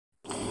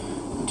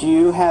Do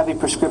you have a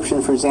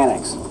prescription for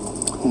Xanax?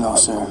 No,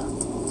 sir.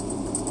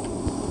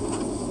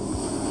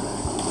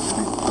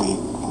 Wait,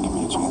 give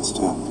me a chance to...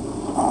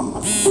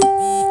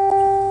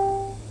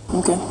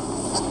 Okay.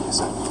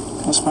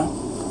 That's fine.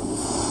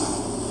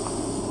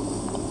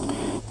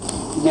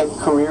 You get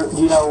career...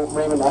 Do you know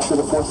Raymond Usher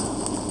the Fourth?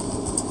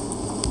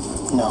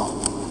 No.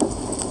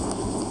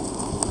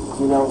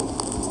 You know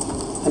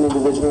an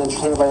individual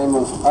entertainer by the name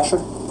of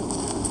Usher?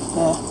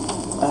 Yeah,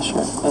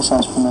 Usher. That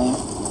sounds familiar.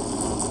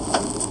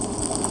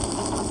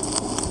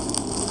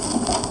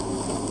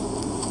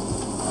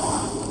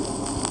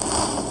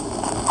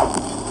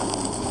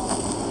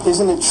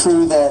 Isn't it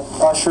true that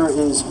Usher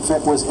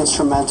was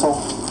instrumental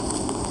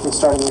in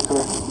starting your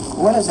career?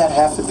 What does that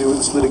have to do with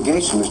this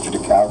litigation, Mr.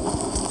 DeKalb?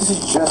 This is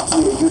just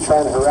you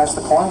trying to harass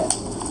the client.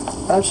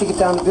 Why don't you get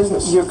down to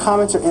business? Your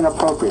comments are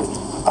inappropriate.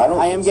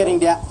 I am getting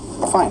down.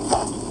 Fine.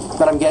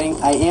 But I am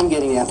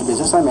getting down to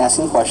business. I'm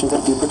asking questions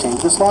that do pertain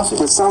to this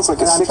lawsuit. It sounds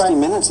like a 60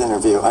 Minutes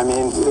interview. I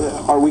mean,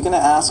 are we going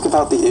to ask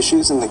about the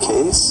issues in the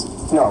case?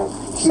 No.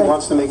 He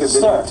wants to make a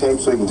videotape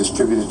so he can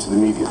distribute it to the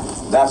media.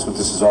 That's what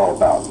this is all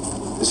about.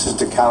 This is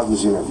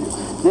DeKalb's interview.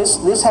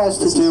 This has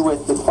to do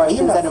with the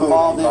questions that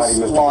involve this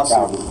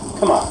lawsuit.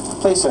 Come on.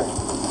 Please, sir.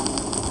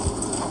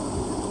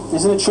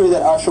 Isn't it true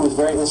that Usher was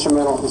very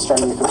instrumental in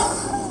starting your career?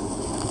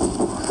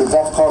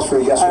 That calls for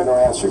a yes or no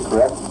answer,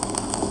 correct?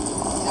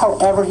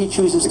 However he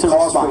chooses to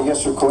calls respond. For a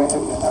yes or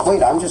no.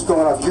 Wait, I'm just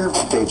going off your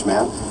page,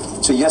 man.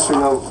 It's a yes or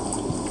no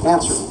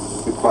answer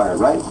required,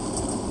 right?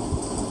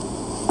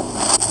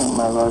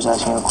 My lawyer's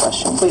asking a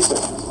question. Please, sir.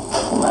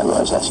 My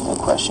lawyer's asking a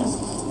question.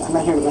 I'm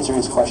not here to answer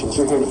his questions.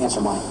 You're here to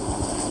answer mine.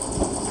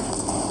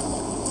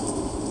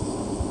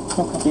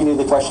 Okay. Do you need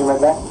the question read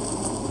back?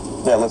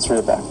 Yeah, let's read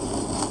it back.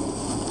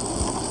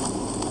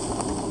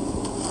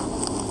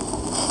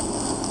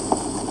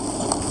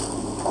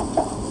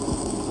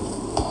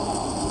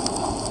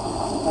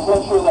 Is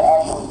it true that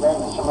Usher was very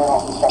instrumental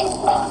in starting your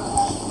career?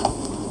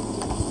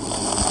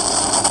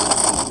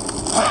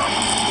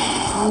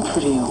 I'm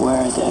pretty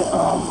aware that,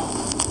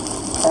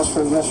 Calls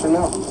for a yes or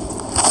no.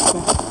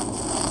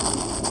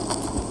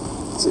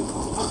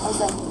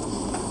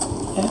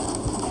 Yeah.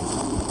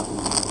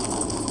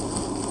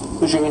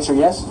 Was your answer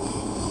yes?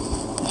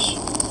 Yes.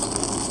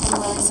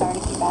 I'm really sorry to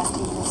keep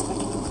asking you this, but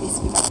can you please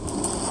speak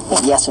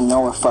up? Yes and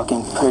no are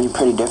fucking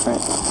pretty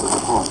different.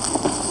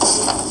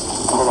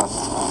 Hold on.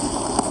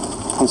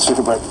 Let's take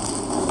a break.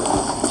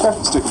 Sure.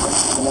 Let's take a break.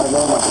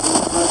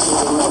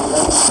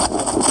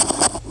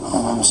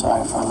 I'm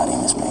sorry for letting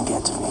this man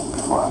get to me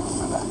before I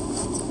go back.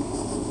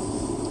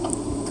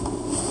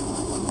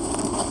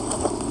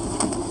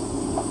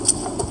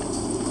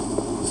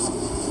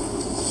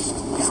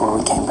 Before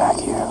we came back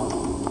here,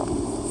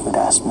 you had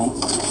asked me.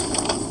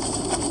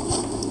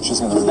 She's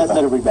going to let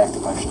her read back the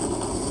question.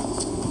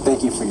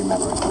 Thank you for your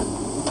memory.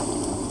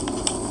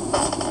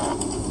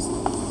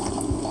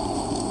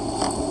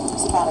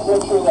 Is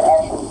it true that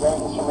Usher was very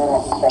instrumental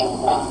in starting your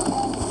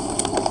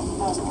career?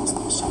 That was the last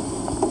question.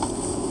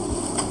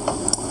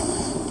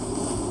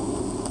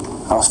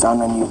 I was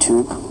found on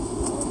YouTube.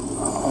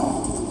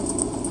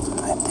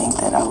 I think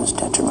that I was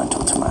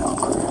detrimental to my own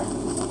career.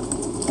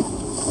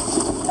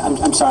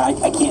 I'm sorry,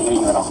 I can't hear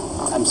you at all.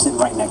 I'm sitting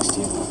right next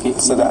to you. Okay,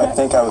 So that I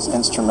think I was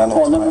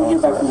instrumental to my own hear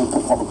back career. from the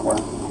court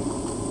reporter.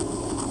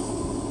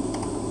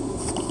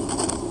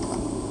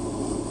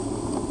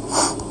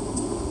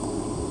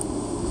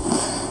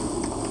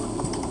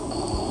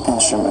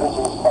 Instrumental.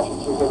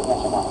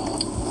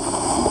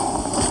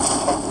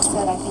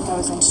 Said I think I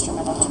was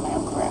instrumental to my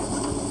own career.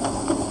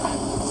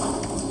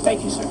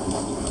 Thank you, sir.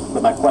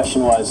 But my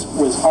question was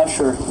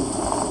Usher,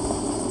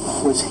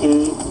 was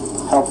he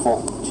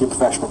helpful to your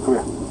professional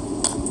career?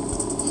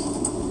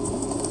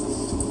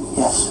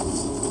 Yes.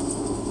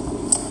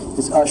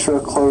 Is Usher a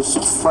close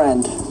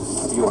friend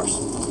of yours?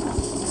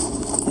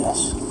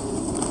 Yes.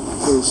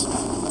 Is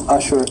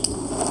Usher a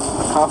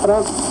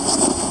confidant?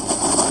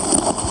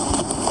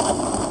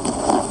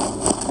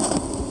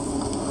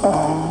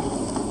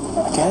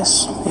 I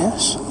guess,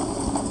 yes.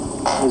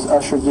 Is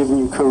Usher giving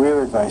you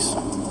career advice?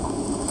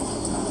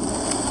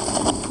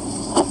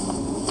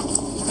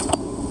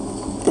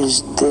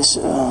 Is this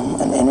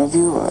an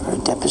interview or a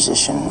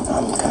deposition?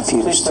 I'm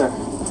confused. Please, sir.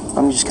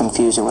 I'm just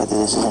confused at whether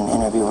this is an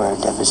interview or a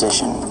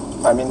deposition.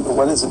 I mean,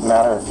 what does it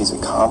matter if he's a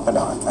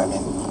confidant? I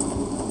mean,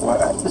 what,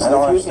 I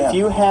don't understand.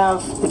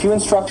 If you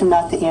instruct him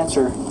not to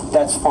answer,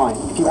 that's fine.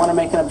 If you want to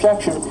make an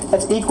objection,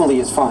 that's equally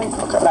as fine.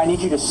 Okay. But I need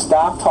you to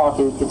stop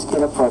talking. It's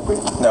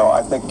inappropriate. No,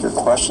 I think your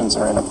questions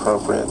are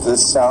inappropriate.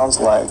 This sounds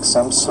like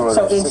some sort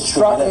of 60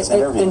 minutes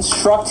interview.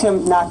 Instruct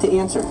him not to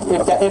answer.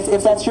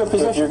 If that's your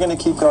position. If you're going to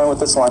keep going with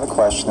this line of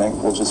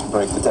questioning, we'll just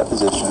break the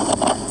deposition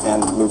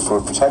and move for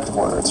a protective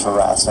order. It's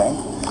harassing.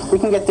 We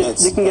can get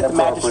the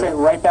magistrate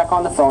right back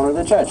on the phone or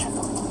the judge.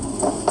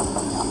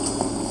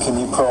 Can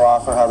you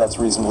pro-offer how that's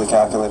reasonably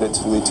calculated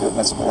to lead to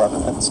admissible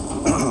evidence?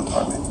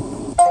 Pardon me.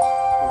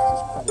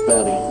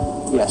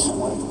 Yes.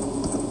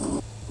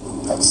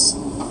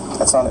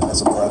 That's not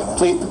admissible evidence.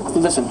 Please,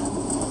 listen.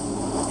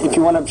 If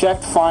you want to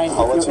object, fine.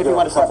 I'll let you if you go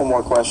want a couple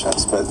more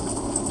questions, but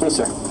Please,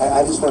 sir.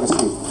 I just want to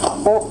see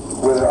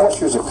whether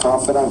Usher's a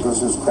confidant goes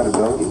to his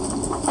credibility.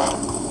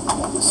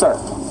 Sir,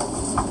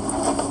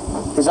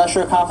 is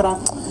Usher a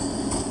confidant?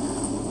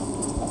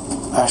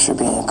 Usher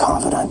being a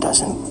confidant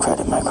doesn't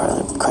credit my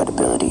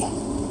credibility.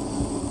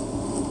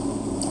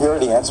 You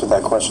already answered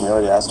that question. You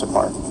already asked it,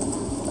 Mark.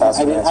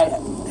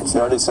 You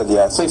already said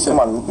yes. Please, sir.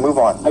 Come on, move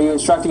on. Are you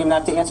instructing him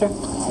not to answer?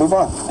 Move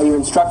on. Are you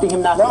instructing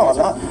him not to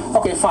answer? No, I'm not.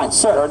 Okay, fine.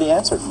 Sir. You already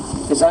answered.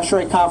 Is Usher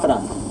a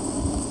confidant?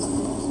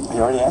 You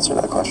already answered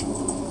that question.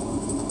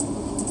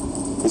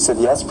 He said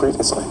yes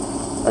previously.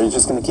 Are you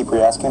just going to keep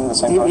re-asking him the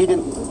same question?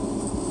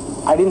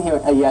 I didn't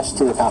hear a yes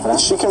to the confidant.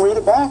 She can read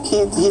it back.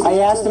 I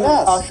asked him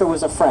if Usher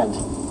was a friend.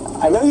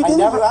 No, you didn't.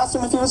 You asked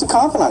him if he was a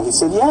confidant. He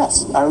said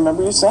yes. I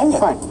remember you saying it.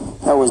 Fine.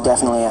 That was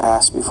definitely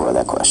asked before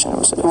that question. It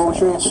was what was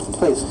your answer?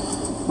 Please,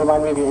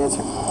 remind me of your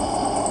answer.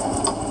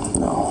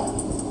 No.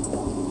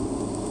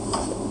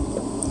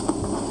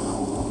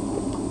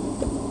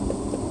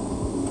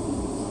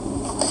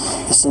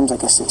 It seems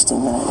like a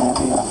 16-minute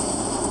interview.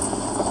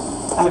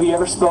 Have you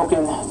ever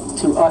spoken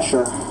to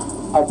Usher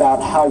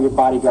about how your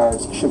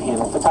bodyguards should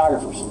handle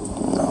photographers?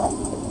 No.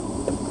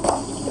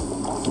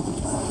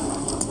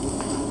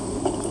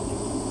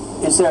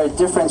 Is there a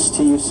difference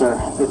to you, sir,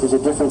 that there's a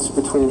difference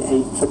between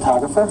a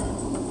photographer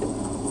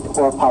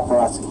or a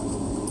paparazzi?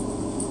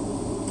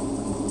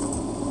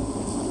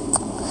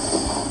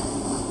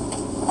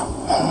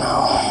 No.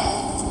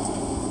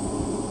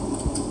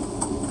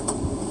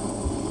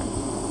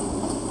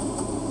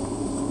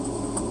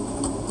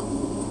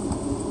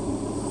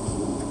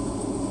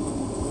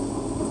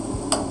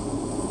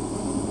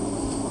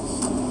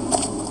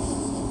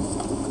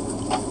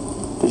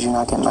 Did you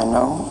not get my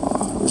no,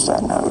 or was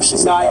that not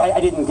received? No, I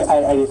didn't.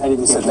 I didn't.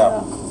 You said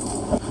no.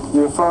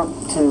 You refer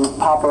to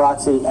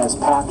paparazzi as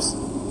paps?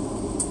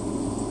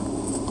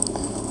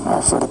 I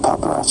refer to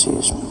paparazzi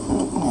as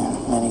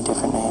many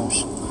different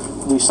names.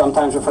 Do you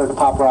sometimes refer to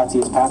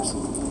paparazzi as paps?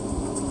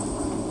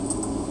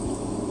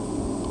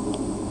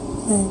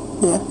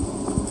 Yeah.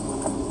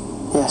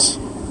 Yes.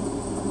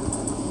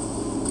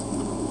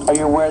 Are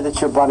you aware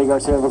that your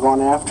bodyguards have ever gone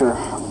after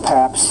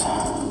paps?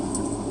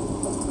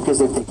 Because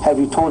have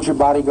you told your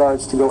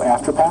bodyguards to go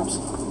after paps?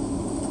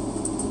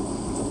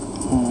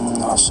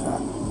 No, sir.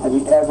 Have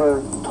you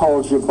ever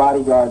told your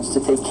bodyguards to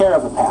take care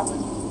of a pap?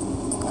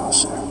 No,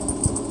 sir.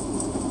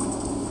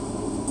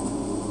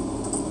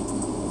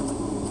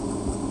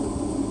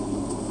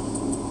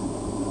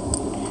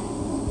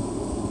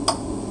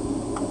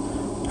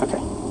 Okay.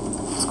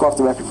 Let's go off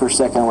the record for a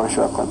second. I want to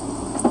show a clip.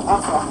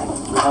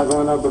 We're not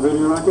going off the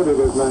video record. It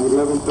is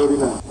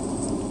 11:39.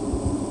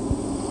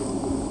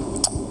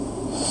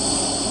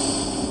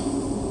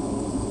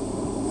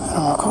 I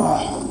don't recall.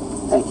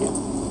 Thank you.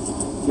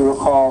 You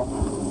recall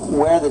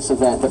where this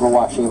event that we're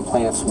watching in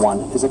Plaintiffs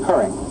 1 is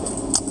occurring?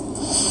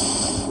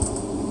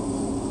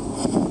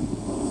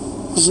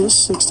 Is this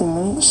 60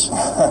 minutes?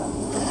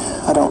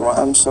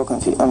 I'm so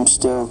confused. I'm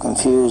still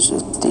confused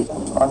with the...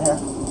 On here?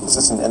 Is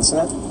this an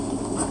incident?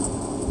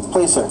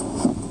 Please, sir.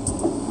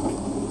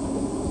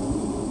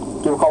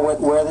 Do you recall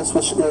where this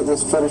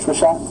footage was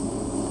shot?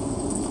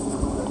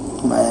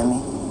 Miami.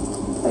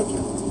 Thank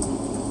you.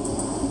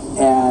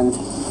 And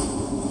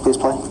please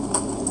play.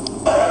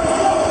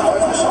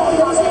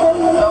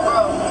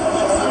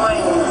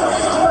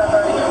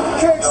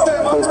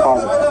 Please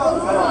pause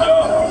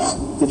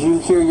it. Did you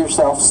hear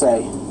yourself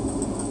say,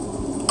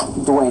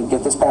 Dwayne,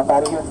 get this pap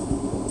out of here?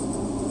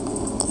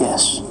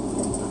 Yes.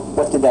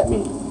 What did that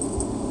mean?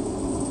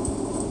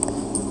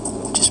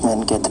 Just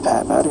meant get the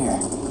pap out of here.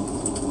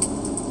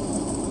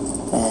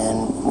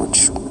 And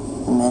which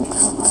meant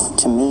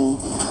to me,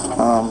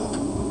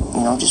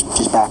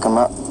 just back him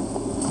up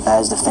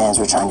as the fans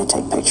were trying to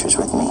take pictures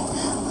with me.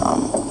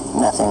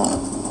 Nothing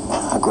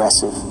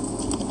aggressive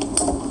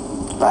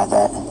by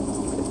that.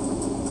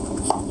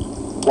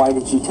 Why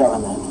did you tell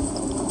him that?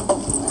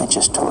 I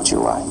just told you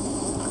why.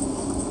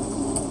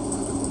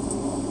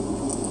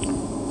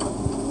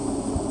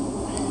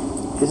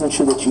 Isn't it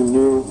true that you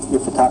knew your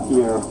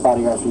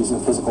bodyguards were using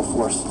physical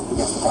force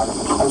against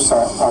photographers? I'm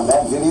sorry, on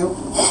that video? I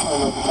don't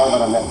know what you're talking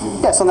about on that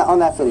video. Yes, on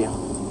that video.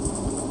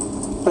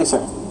 Please,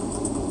 sir.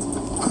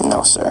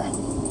 No, sir.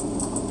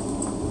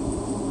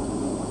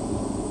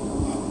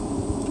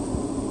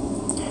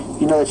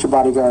 You know that your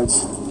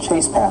bodyguards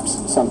chase paps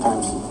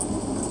sometimes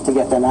to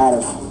get them out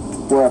of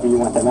wherever you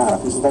want them out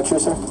of. Isn't that true,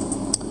 sir?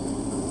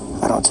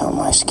 I don't tell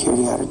my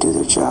security how to do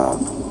their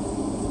job.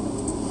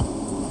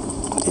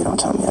 They don't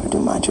tell me how to do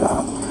my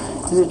job.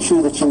 Is it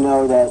true that you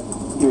know that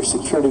your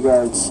security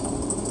guards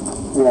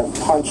will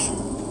punch,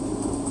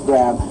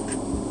 grab,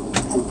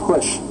 and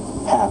push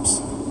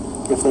paps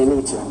if they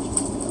need to?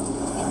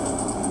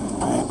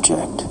 I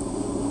object.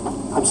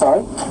 I'm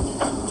sorry?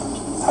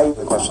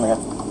 The question again?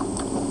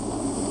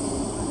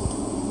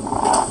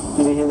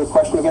 Did you hear the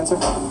question again, sir?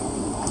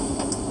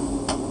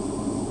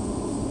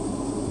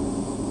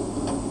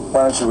 Why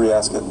don't you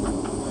re-ask it?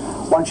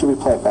 Why don't you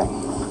replay it back?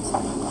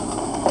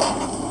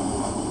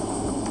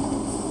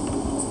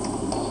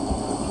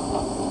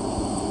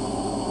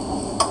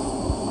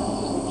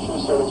 True,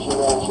 sir, so that you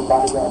know that your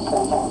bodyguard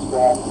sometimes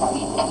grab and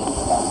punch you.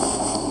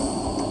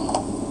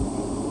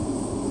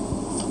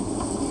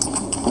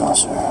 No,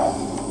 sir.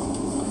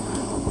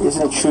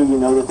 Isn't it true you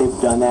know that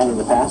they've done that in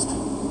the past?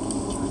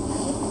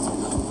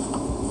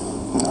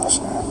 No,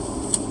 sir.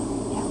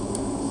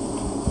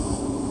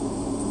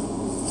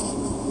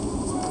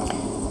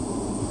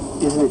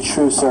 Isn't it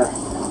true, sir,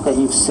 that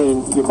you've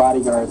seen your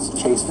bodyguards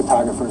chase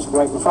photographers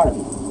right in front of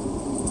you?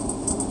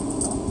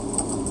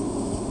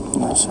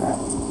 No,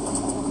 sir.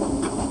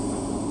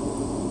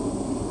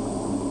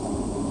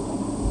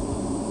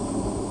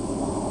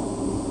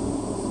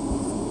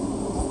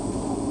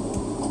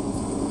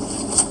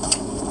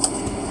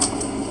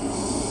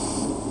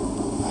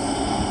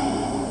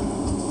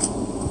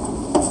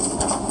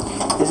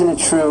 Isn't it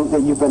true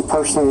that you've been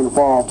personally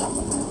involved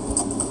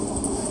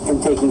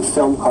in taking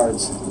film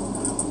cards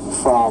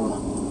from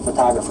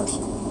photographers?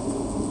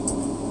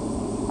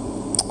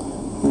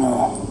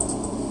 No.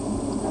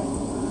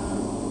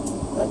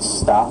 Let's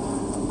stop.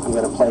 I'm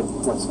going to play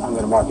I'm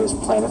going to mark it as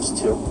plaintiffs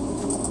 2.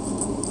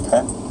 Okay.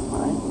 All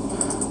right.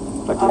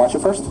 Like to watch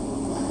it first?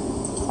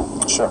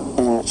 Sure.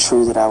 Isn't it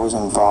true that I was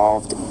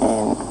involved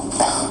in...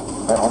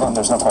 Wait, hold on,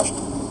 there's no question.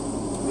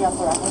 We off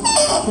the record?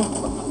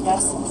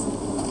 Yes.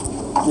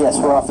 Yes,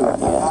 we're off the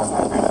record. Yeah.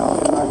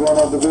 Am I going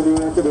off the video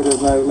record? It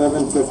is now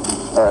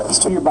 11:50. All right, let's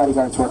Who do your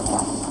bodyguards work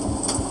for?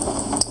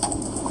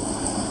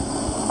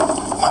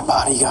 My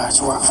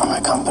bodyguards work for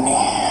my company.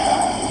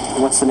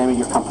 What's the name of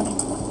your company?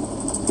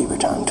 Bieber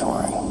Time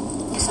Touring.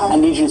 I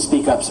need you to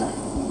speak up, sir.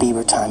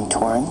 Bieber Time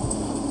Touring.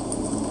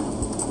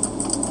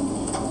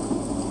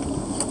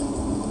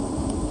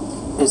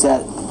 Is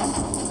that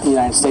a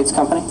United States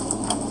company?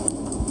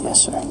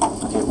 Yes, sir.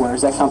 Okay, where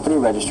is that company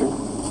registered?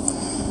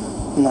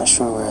 I'm not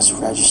sure where it's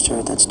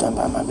registered. That's done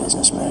by my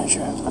business manager.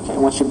 Okay,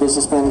 and what's your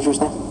business manager's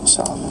name?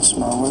 Solomon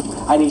Smallwood.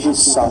 I need you to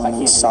speak up. I can't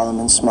hear you.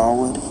 Solomon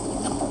Smallwood.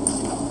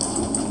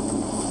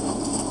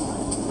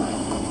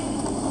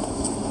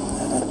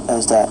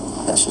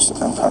 That's just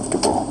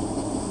uncomfortable.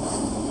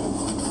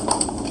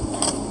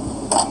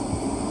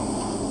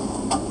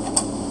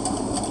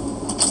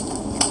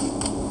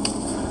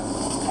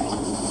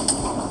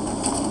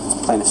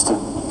 Plaintiffs 2.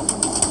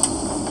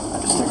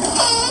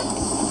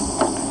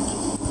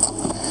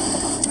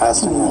 That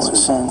makes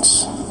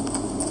sense.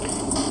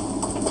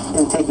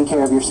 In taking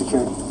care of your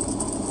security.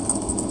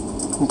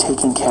 I'm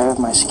taking care of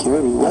my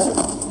security? Yes, sir.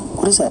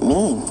 What does that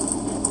mean?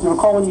 You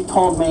recall when you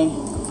told me...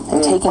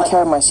 I'm taking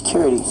care of my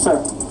security.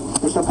 Sir,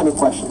 there's no pending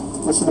question.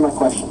 Listen to my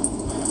question.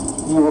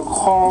 Do you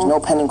recall...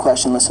 There's no pending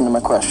question. Listen to my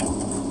question.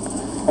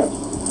 Okay.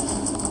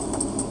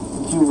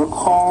 Do you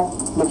recall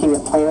looking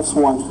at Plaintiffs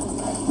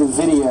 1, the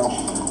video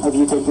of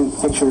you taking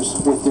pictures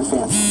with your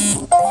family?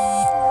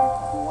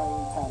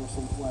 Dwayne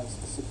Patterson was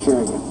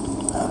securing you.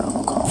 I don't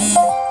recall. Do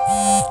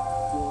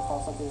you recall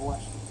something you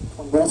watched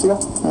 20 minutes ago?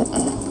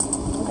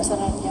 Is that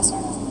a yes or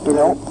no? You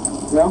don't?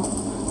 No?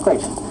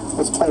 Great.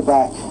 Let's play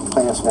back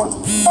Plaintiffs 1.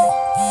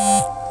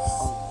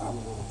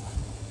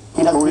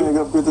 Are we going to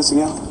go through this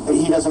again?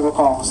 He doesn't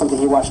recall something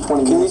he watched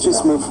 20 Can you minutes ago.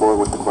 just move forward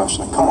with the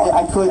question? Come on.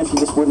 I could if he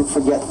just wouldn't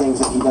forget things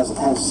that he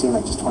hasn't seen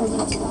like just 20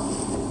 minutes ago.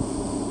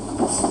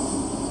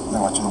 I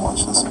want you to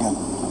watch this again.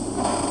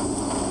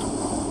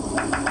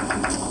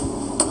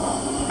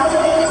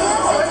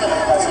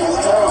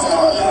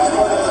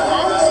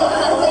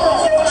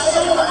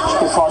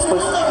 Pause,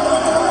 please.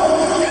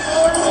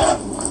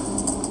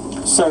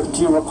 Sir,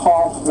 do you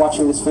recall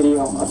watching this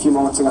video a few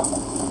moments ago?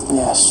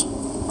 Yes.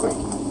 Great.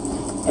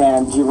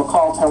 And do you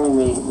recall telling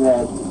me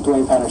that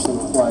Dwayne Patterson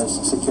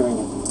was securing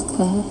you?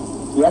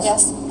 Mm-hmm. Yes?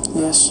 Yes.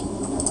 Yes.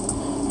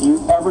 Do you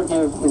ever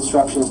give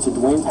instructions to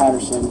Dwayne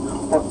Patterson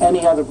or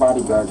any other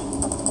bodyguard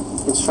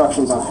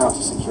instructions on how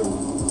to secure you?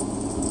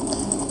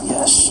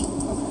 Yes.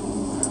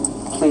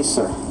 Please,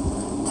 sir,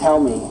 tell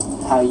me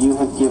how you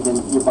have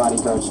given your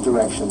bodyguards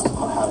directions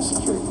on how to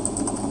secure you.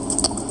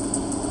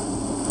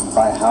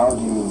 By how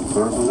do you mean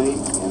verbally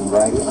and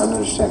writing? I don't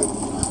understand.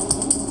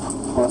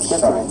 Well, let's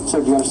get to it. Sir,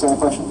 do you understand the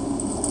question?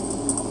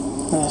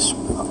 Yes.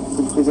 Okay.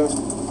 Could you please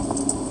answer?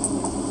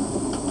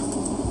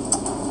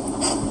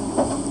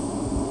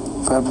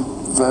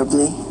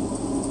 Verbally?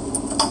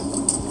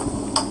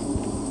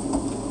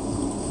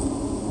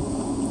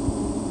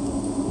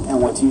 And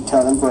what do you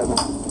tell them verbally?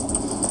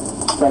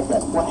 Strike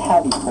that. What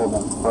have you told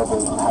them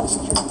verbally on how to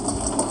secure you?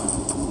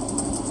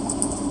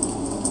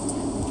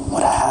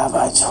 What have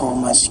I told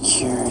my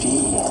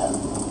security?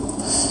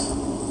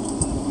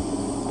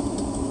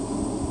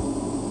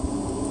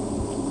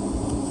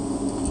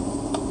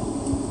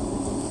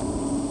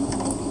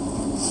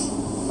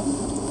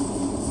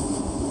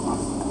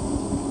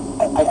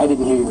 I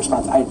didn't hear your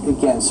response.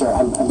 Again, sir,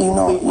 I'm I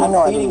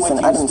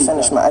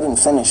didn't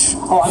finish.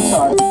 Oh, I'm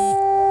sorry.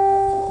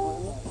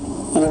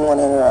 You didn't want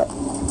to interrupt.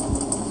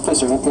 Please,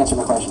 sir, answer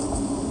my question.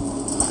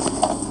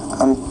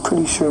 I'm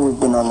pretty sure we've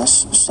been on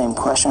this same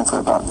question for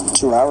about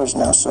 2 hours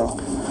now, so...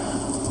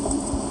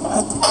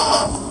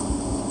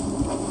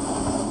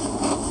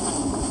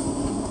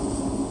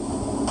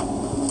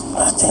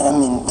 I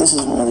mean, this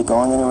isn't really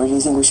going anywhere. Do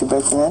you think we should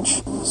break for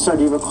lunch? Sir,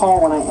 do you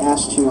recall when I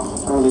asked you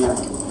earlier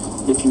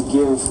if you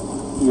give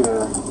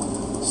your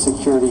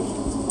security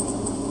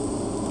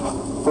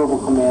verbal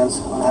commands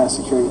on how to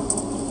secure you?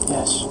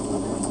 Yes.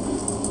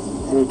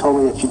 And you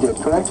told me that you did,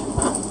 correct?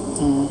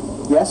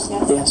 Mm-hmm. Yes?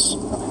 Yes.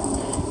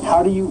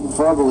 How do you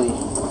verbally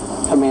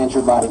command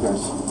your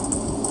bodyguards?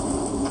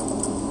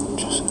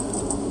 Just,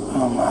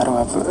 how do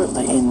I,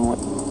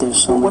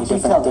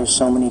 there's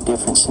so many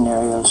different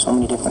scenarios, so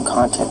many different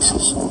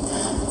contexts, and,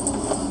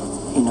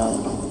 you know,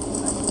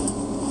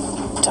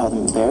 tell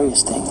them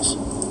various things.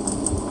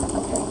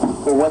 Okay.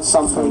 Well, what's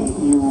something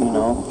you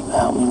know,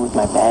 help me with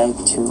my bag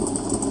to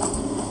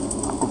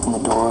open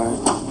the door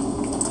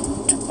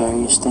to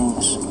various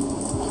things.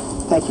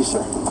 Thank you,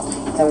 sir.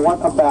 And what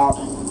about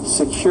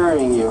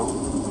securing you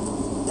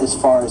as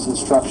far as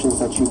instructions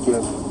that you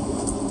give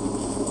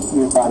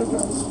your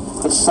bodyguards?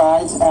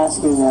 Besides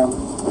asking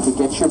them to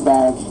get your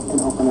bag and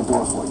open the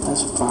door for you.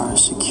 As far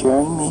as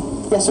securing me?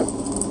 Yes, sir.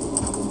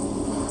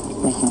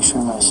 Making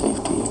sure my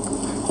safety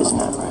isn't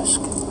at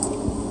risk.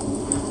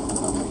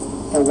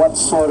 And what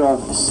sort of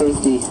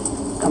safety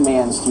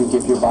commands do you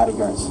give your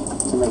bodyguards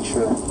to make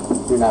sure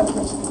you're not at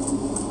risk?